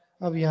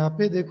 अब यहाँ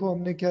पे देखो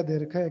हमने क्या दे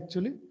रखा है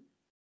एक्चुअली,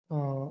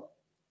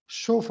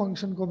 शो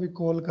फंक्शन को भी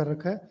कॉल कर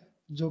रखा है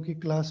जो कि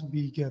क्लास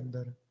बी के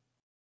अंदर है,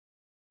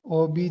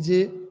 obj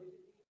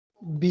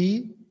b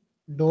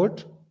डॉट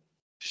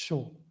शो।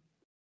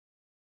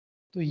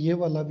 तो ये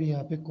वाला भी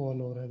यहाँ पे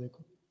कॉल हो रहा है,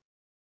 देखो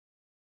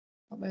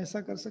हम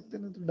ऐसा कर सकते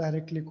हैं ना, तो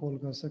डायरेक्टली कॉल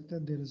कर सकते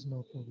हैं, there is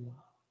no problem.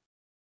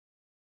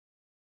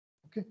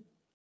 Okay,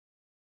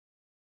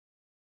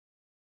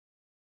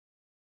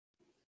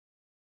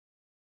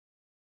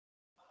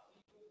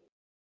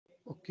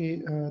 okay,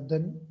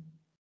 then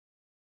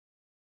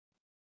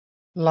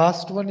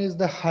last one is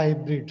the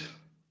hybrid.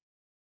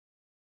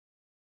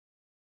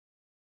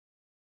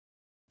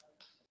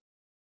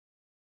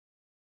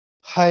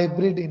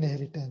 Hybrid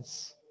inheritance.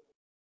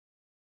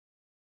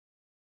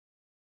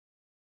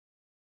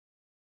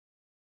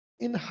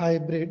 In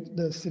hybrid,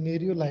 the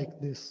scenario like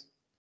this,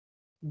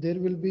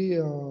 there will be,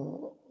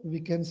 we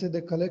can say,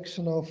 the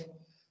collection of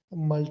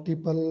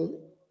multiple,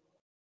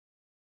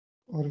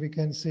 or we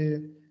can say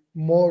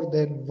more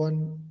than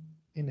one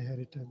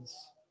inheritance.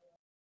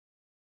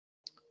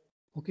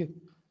 Okay,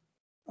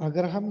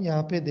 अगर हम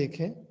यहाँ पे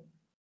देखें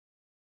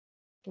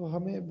तो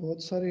हमें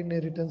बहुत सारे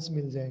inheritance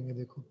मिल जाएंगे,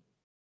 देखो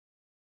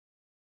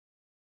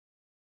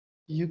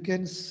you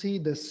can see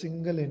the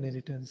single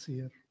inheritance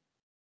here.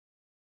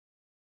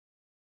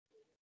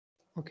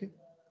 Okay,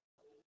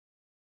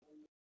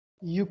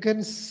 you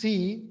can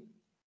see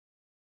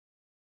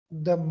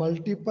the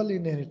multiple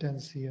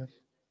inheritance here,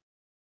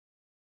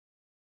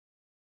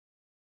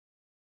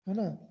 है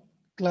ना।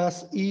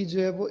 क्लास ई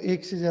जो है वो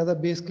एक से ज्यादा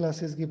बेस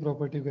क्लासेस की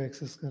प्रॉपर्टी को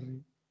एक्सेस कर रही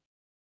है।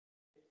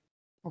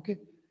 Okay,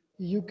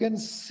 you can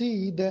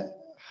see the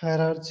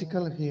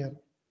हायरार्चिकल here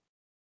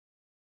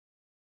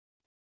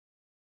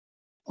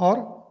और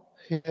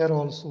here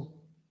also.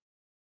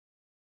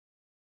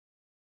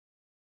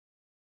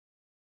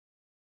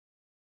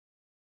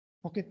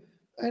 Okay,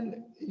 and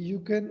you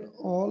can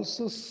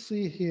also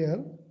see here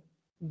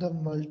the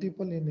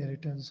multiple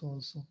inheritance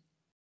also,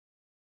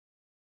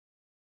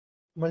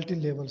 multi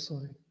level,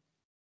 sorry,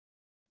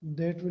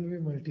 that will be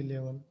multi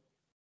level.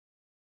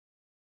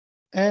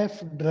 F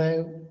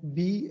drive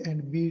B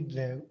and B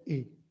drive A.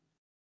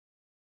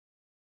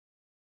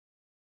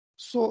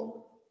 So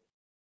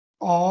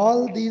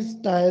all these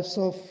types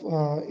of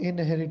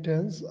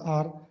inheritance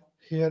are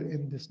here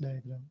in this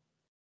diagram.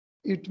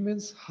 It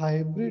means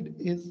hybrid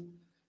is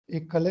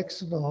a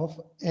collection of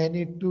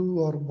any two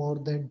or more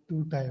than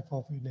two type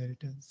of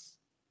inheritance.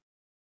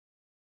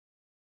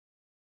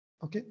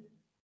 Okay.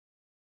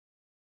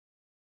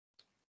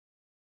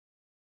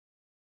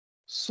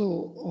 So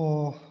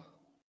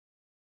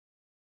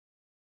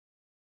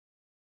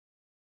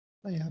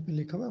यहाँ पे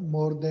लिखा हुआ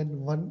more than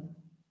one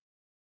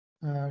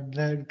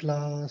derived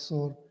class,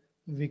 or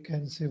we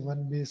can say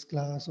one base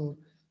class, or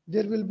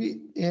there will be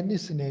any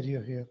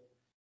scenario here.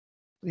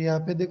 तो यहाँ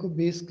पे देखो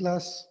base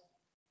class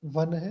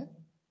 1 है,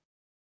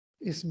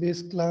 इस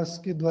बेस क्लास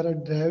के द्वारा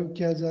ड्राइव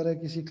किया जा रहा है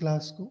किसी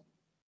क्लास को।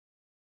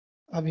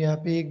 अब यहाँ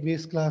पे एक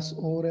बेस क्लास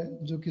और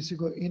है जो किसी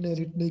को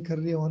इनहेरिट नहीं कर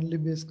रही है, ओनली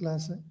बेस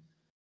क्लास है।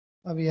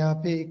 अब यहाँ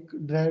पे एक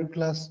ड्राइव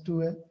क्लास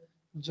 2 है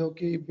जो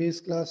कि बेस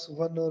क्लास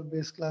 1 और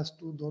बेस क्लास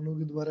 2 दोनों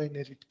के द्वारा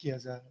इनहेरिट किया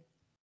जा रहा है।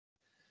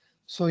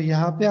 सो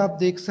यहाँ पे आप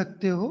देख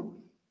सकते हो,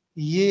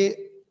 ये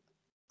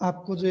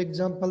आपको जो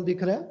एग्जांपल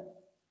दिख रहा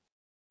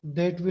है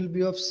that will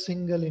be of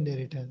single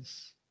inheritance.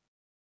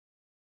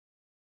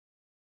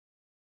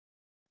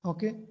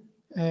 Okay,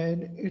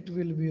 and it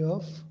will be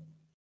of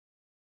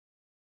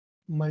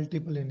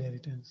multiple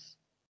inheritance.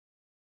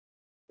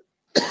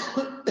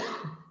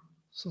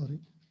 Sorry.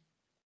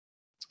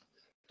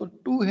 So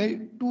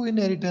two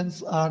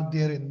inheritance are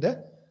there in the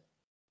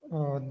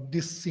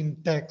this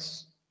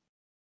syntax.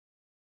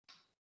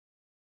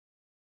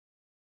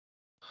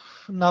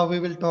 Now we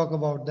will talk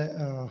about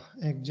the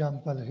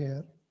example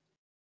here.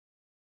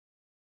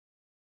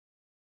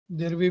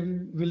 There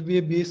will be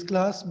a base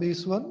class,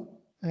 base 1,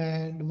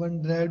 and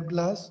one derived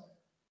class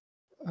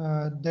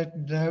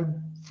that derived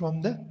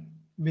from the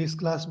base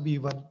class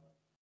B1,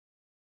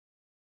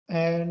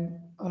 and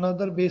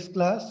another base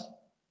class,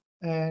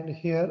 and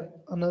here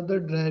another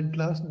derived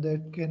class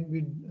that can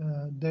be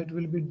that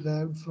will be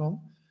derived from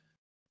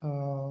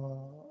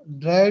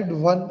derived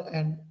 1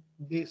 and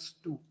base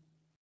 2.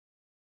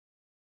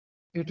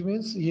 It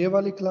means ये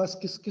वाली class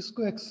किस किस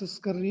को access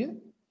कर रही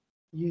है,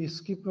 ये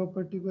इसकी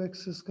प्रॉपर्टी को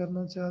एक्सेस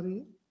करना चाह रही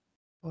है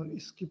और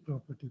इसकी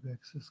प्रॉपर्टी को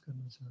एक्सेस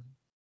करना चाह रही है।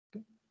 Okay,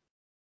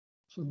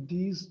 so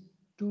these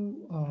two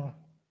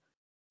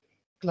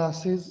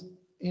classes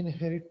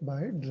inherit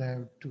bye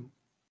drive 2,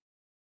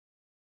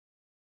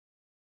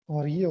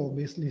 और ये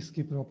ऑब्वियसली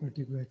इसकी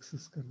प्रॉपर्टी को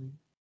एक्सेस कर रही है।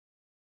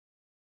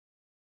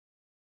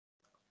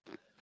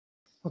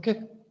 Okay,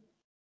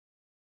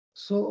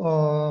 So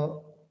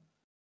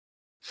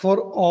for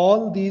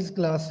all these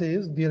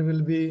classes there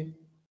will be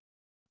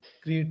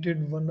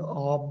created one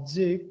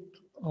object,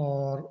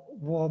 और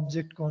वो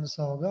ऑब्जेक्ट कौन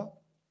सा होगा,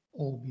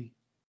 OB.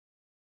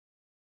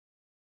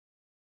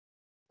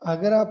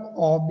 अगर आप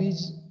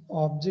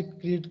ऑब्जेक्ट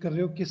क्रिएट कर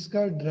रहे हो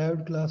किसका,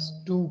 ड्राइव्ड क्लास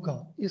 2 का,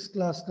 इस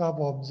क्लास का आप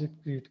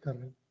ऑब्जेक्ट क्रिएट कर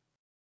रहे हो,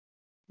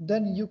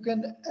 then you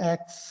can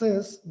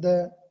access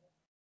the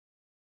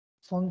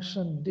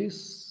function this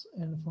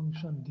and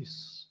function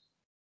this.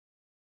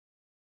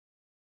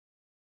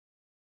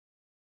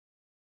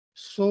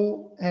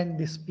 Show and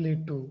display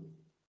too.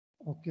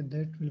 Okay,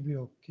 that will be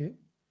okay.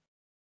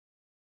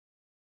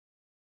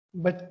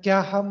 But क्या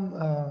हम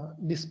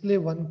डिस्प्ले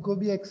वन को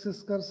भी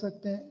एक्सेस कर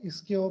सकते हैं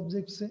इसके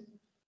ऑब्जेक्ट से,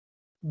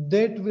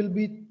 that will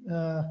be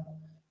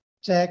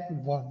check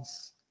once,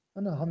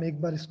 है ना, हम एक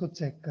बार इसको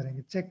चेक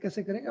करेंगे, चेक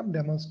कैसे करेंगे हम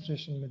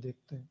डेमोन्स्ट्रेशन में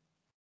देखते हैं.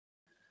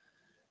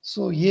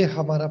 सो ये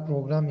हमारा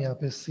प्रोग्राम यहाँ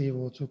पे सेव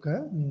हो चुका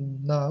है.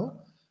 Now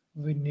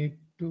we need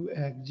to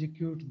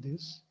execute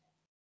this.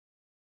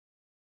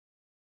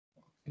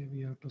 Okay,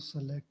 we have to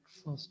select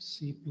first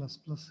C++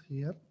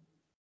 here,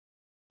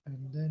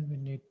 and then we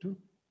need to,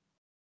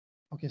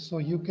 okay, so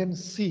you can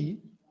see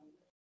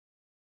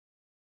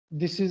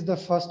this is the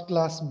first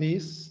class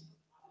base,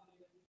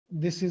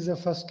 this is a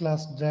first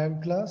class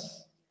derived class,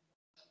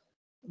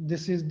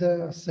 this is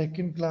the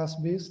second class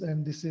base,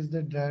 and this is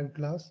the derived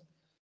class.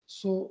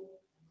 So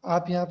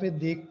आप यहाँ पे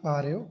देख पा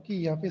रहे हो कि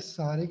यहाँ पे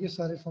सारे के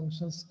सारे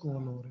फंक्शंस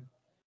कॉल हो रहे हैं.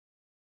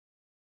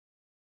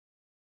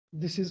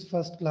 This is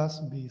first class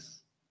base,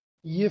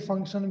 ये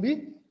फंक्शन भी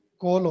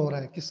कॉल हो रहा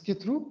है किसके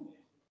थ्रू,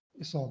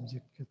 इस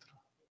ऑब्जेक्ट के through.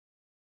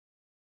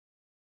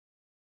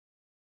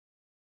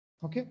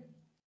 Okay,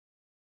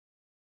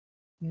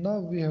 now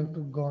we have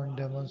to go on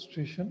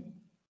demonstration.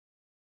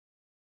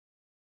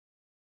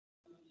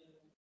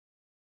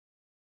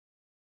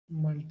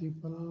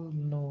 Multiple,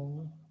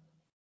 no,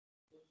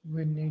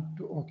 we need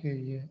to, okay,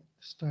 ये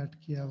start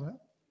किया हुआ है.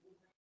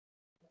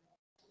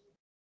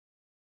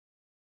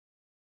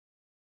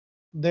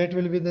 That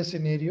will be the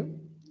scenario.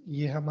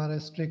 ये हमारा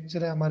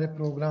स्ट्रक्चर है हमारे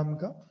प्रोग्राम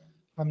का.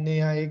 हमने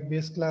यहाँ एक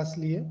बेस क्लास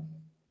लिए,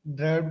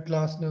 ड्राइव्ड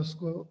क्लास ने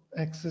उसको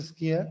एक्सेस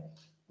किया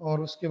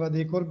और उसके बाद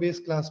एक और बेस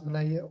क्लास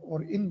बनाई है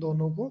और इन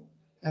दोनों को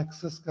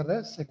एक्सेस कर रहा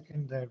है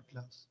second derived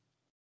class.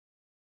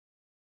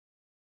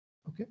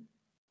 Okay,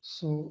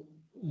 so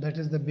that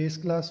is the base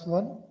class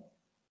 1,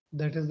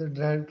 that is the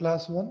derived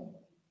class 1,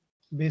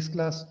 base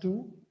class 2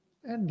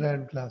 and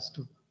derived class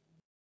 2.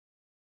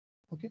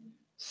 Okay,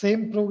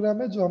 same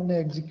program है जो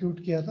हमने execute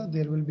किया था.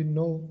 There will be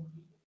no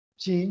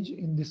change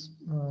in this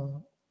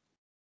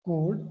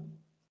code.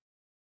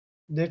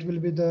 That will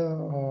be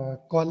the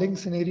calling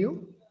scenario.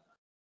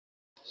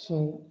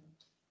 So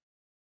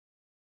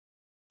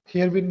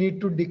here we need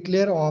to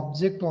declare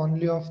object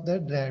only of the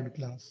derived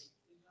class.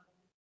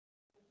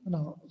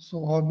 Now,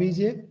 so obj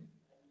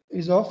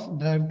is of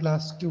derived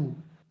class 2.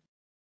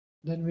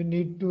 Then we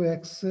need to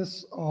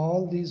access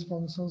all these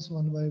functions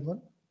one by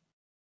one.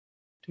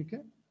 ठीक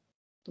है,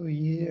 तो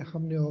ये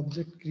हमने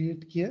object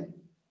create किया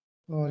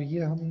और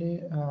ये हमने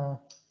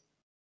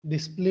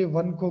display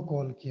one को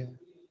कॉल किया.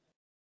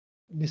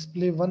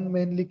 डिस्प्ले वन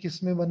मेनली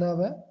किस में बना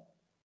हुआ है,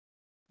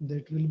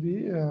 that will be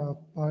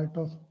part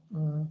of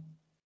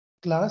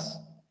class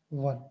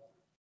one,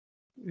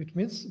 it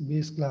means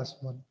base class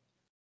one,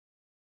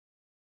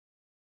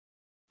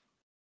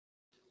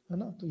 है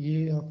ना. तो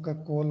ये आपका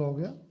कॉल हो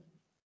गया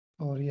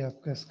और ये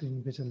आपका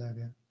स्क्रीन पे चला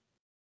गया.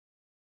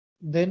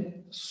 देन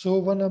शो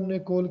वन हमने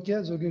कॉल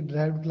किया जो कि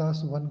ड्राइव्ड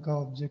क्लास वन का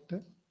ऑब्जेक्ट है.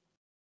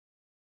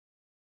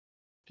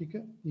 ठीक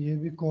है, ये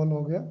भी कॉल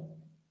हो गया.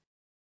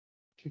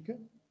 ठीक है,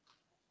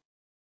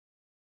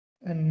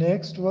 and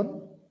next one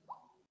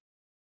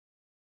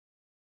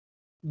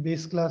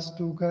base class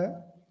 2 का है,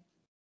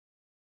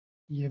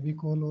 ये भी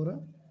कॉल हो रहा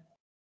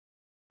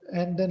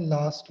है. And then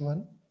last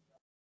one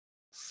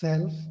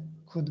self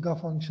खुद का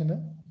फंक्शन है,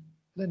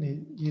 नहीं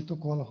ये तो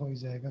कॉल हो ही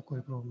जाएगा,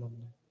 कोई प्रॉब्लम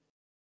नहीं.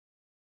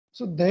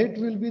 So that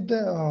will be the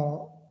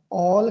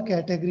all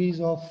categories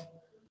of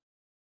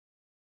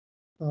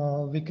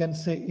we can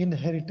say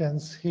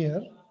inheritance.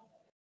 Here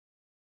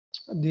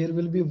there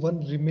will be one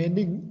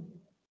remaining.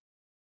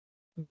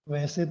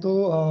 वैसे तो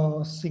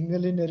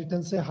सिंगल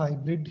इनहेरिटेंस से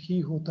हाइब्रिड ही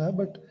होता है,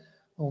 but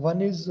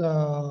one is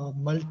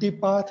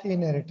मल्टीपाथ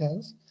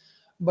inheritance.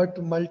 But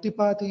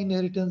मल्टीपाथ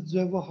inheritance जो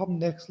है वो हम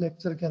नेक्स्ट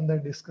लेक्चर के अंदर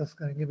डिस्कस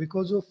करेंगे,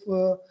 because of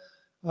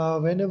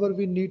whenever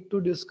we need to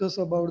discuss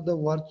about the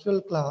virtual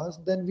class,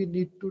 then we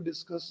need to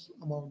discuss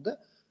about the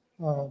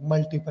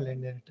multiple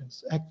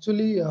inheritance.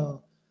 Actually uh,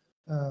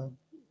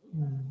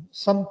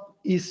 some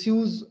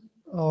issues,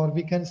 or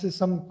we can say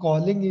some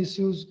calling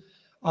issues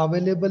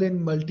available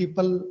in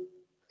multiple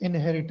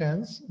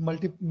inheritance,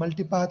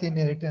 multipath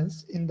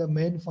inheritance in the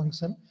main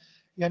function.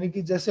 यानी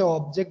कि जैसे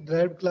object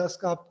derived class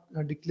का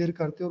आप declare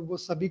करते हो और वो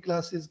सभी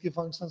क्लासेस के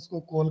फंक्शंस को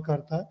कॉल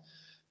करता है,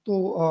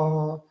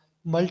 तो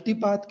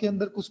मल्टीपाथ के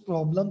अंदर कुछ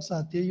प्रॉब्लम्स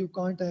आती है. You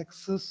can't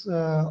access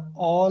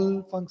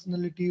all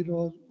functionality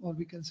और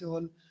we can say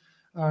all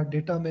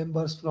data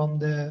members from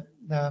the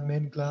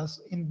main class.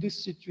 In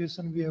this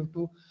situation, we have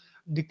to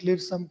declare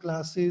some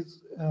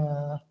classes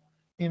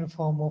in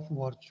form of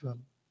virtual.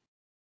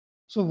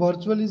 So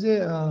virtual is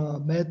a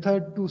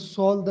method to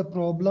solve the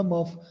problem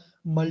of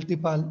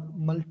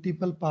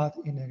multiple path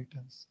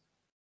inheritance.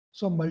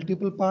 So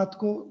multiple path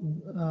को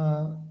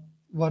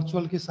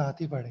virtual के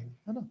साथ ही पढ़ेंगे,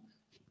 है ना?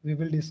 We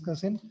will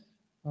discuss in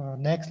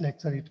next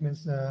lecture. It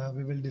means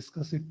we will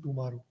discuss it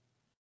tomorrow.